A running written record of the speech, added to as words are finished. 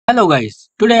Hello guys,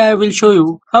 today I will show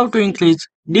you how to increase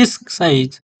disk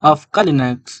size of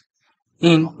Linux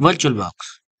in VirtualBox.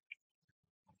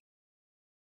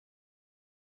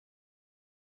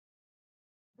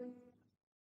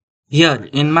 Here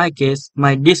in my case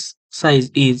my disk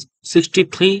size is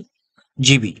 63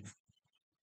 GB.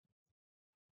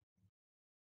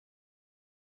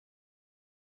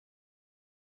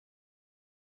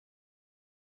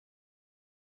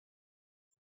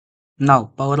 Now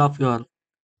power off your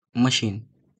machine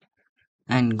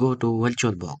and go to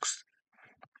VirtualBox.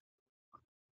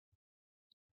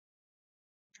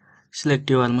 Select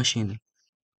your machine.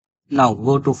 Now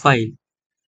go to File,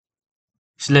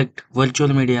 select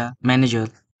Virtual Media Manager.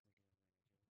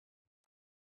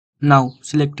 Now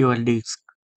select your disk.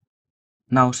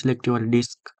 Now select your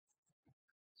disk.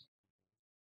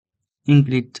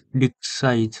 Increase disk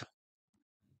size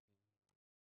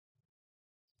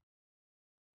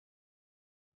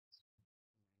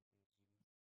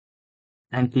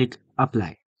and click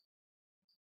Apply.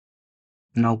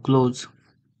 Now close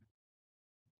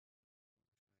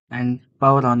and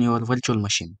power on your virtual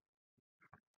machine.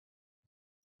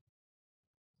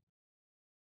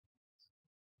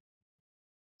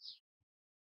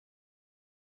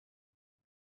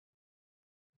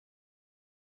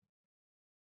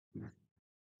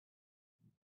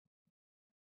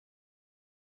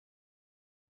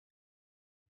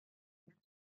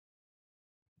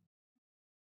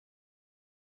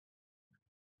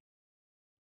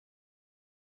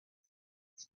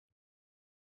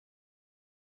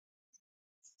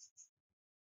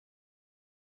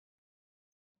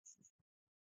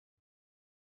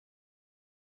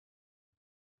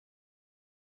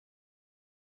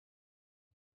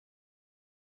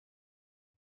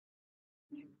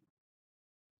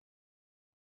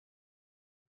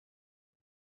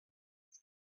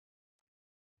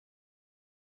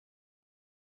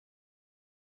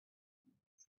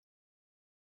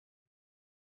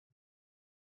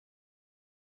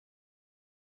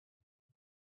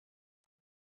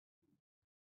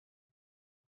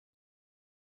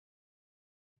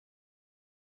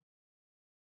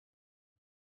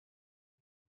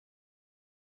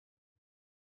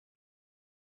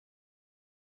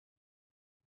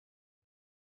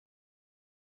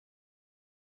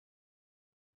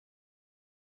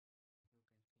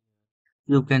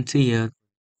 You can see here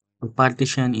a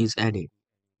partition is added.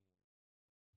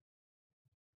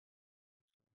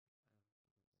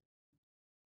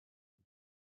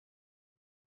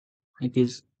 It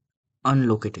is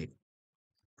unlocated.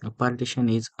 A partition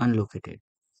is unlocated.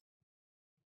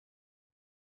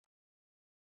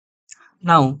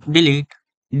 Now delete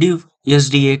div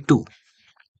SDA2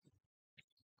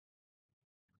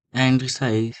 and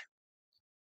resize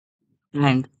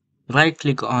and right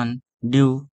click on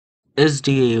div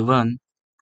SDA1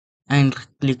 and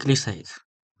click resize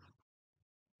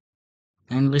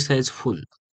and resize full.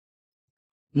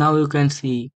 Now you can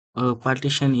see a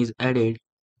partition is added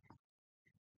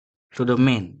to the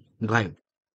main drive.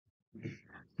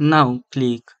 Now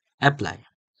click apply.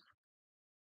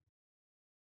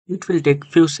 It will take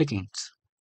few seconds.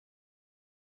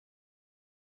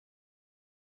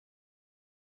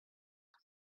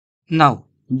 Now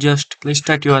just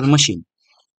restart your machine.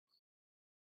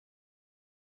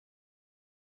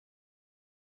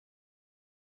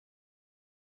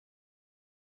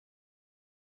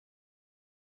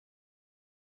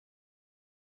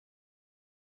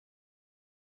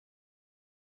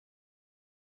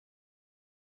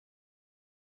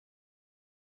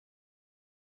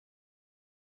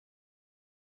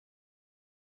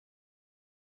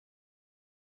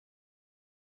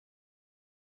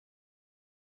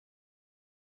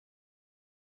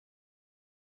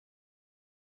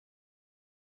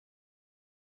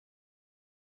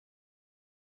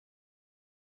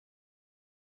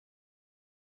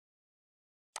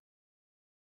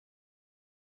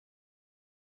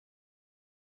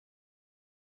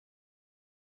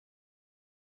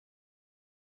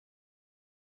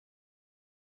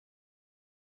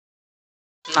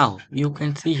 Now you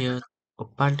can see here a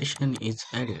partition is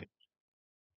added.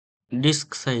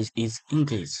 Disk size is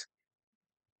increased.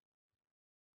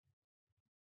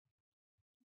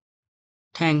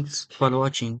 Thanks for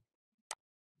watching.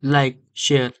 Like,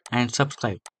 share and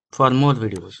subscribe for more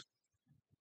videos.